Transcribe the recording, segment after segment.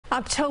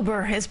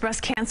October is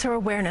Breast Cancer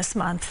Awareness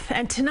Month,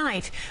 and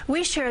tonight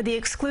we share the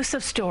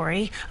exclusive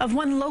story of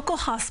one local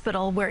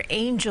hospital where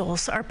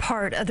angels are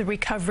part of the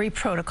recovery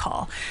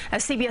protocol.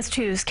 As CBS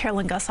 2's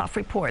Carolyn Gusoff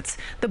reports,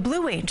 the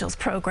Blue Angels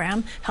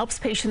program helps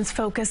patients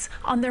focus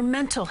on their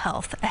mental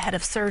health ahead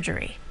of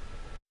surgery.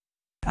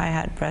 I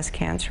had breast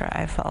cancer.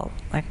 I felt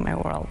like my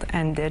world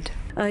ended.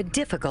 A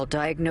difficult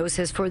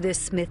diagnosis for this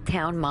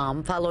Smithtown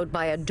mom, followed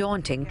by a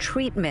daunting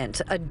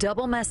treatment, a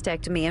double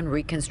mastectomy and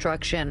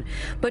reconstruction.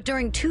 But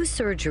during 2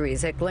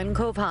 surgeries at Glen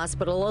Cove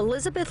Hospital,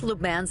 Elizabeth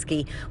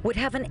Lubansky would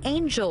have an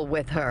angel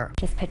with her.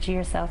 Just picture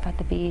yourself at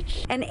the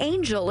beach. An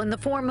angel in the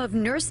form of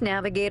nurse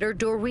navigator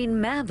Doreen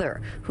Mather,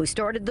 who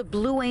started the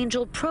Blue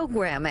Angel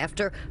program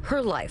after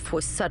her life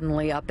was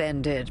suddenly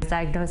upended.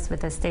 Diagnosed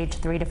with a stage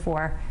 3 to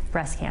 4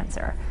 breast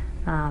cancer.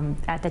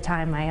 At the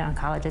time, my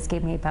oncologist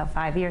gave me about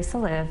 5 years to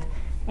live.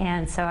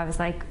 And so I was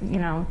like, you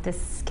know,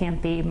 this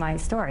can't be my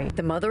story.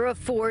 The mother of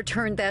 4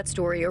 turned that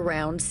story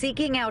around,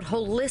 seeking out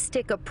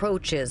holistic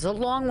approaches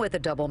along with a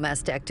double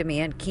mastectomy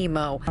and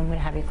chemo. I'm going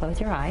to have you close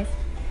your eyes,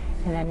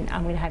 and then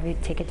I'm going to have you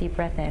take a deep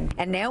breath in.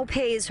 And now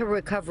pays her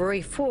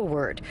recovery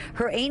forward.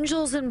 Her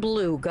Angels in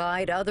Blue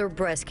guide other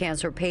breast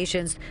cancer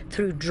patients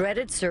through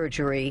dreaded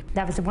surgery.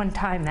 That was the one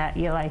time that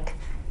you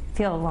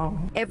feel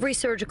alone. Every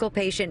surgical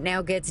patient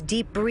now gets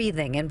deep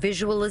breathing and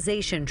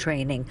visualization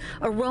training,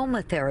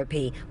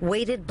 aromatherapy,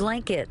 weighted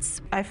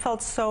blankets. I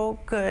felt so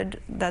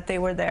good that they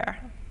were there.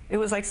 It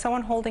was like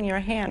someone holding your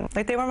hand,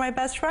 like they were my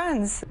best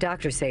friends.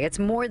 Doctors say it's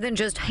more than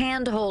just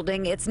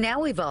hand-holding. It's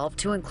now evolved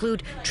to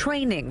include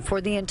training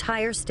for the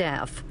entire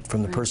staff.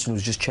 From the person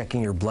who's just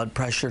checking your blood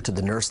pressure, to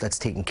the nurse that's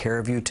taking care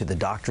of you, to the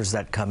doctors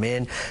that come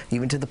in,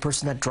 even to the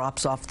person that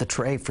drops off the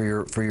tray for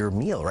your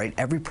meal, right?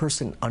 Every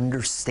person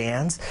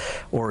understands,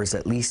 or is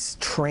at least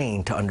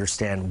trained to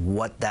understand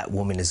what that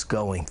woman is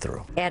going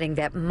through. Adding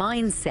that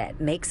mindset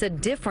makes a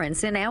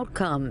difference in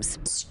outcomes.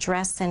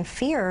 Stress and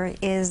fear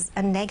is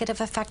a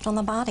negative effect on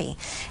the body.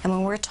 And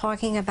when we're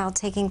talking about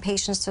taking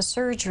patients to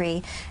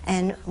surgery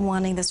and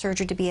wanting the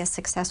surgery to be as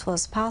successful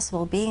as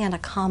possible, being in a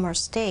calmer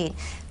state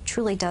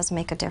truly does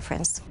make a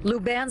difference.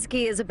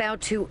 Lubansky is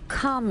about to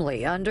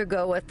calmly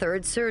undergo a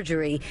 3rd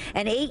surgery,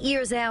 and 8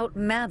 years out,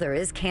 Mather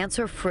is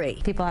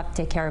cancer-free. People have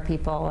to take care of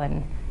people,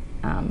 and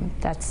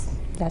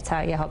that's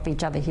how you help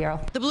each other heal.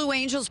 The Blue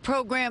Angels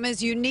program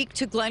is unique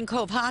to Glen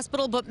Cove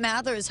Hospital, but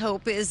Mather's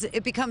hope is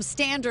it becomes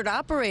standard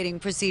operating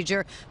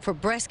procedure for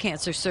breast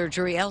cancer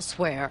surgery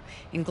elsewhere.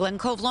 In Glen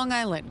Cove, Long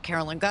Island,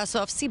 Carolyn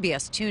Gusoff,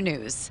 CBS 2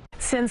 News.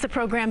 Since the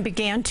program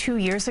began 2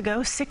 years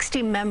ago,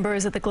 60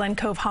 members of the Glen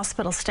Cove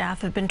Hospital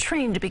staff have been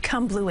trained to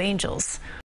become Blue Angels.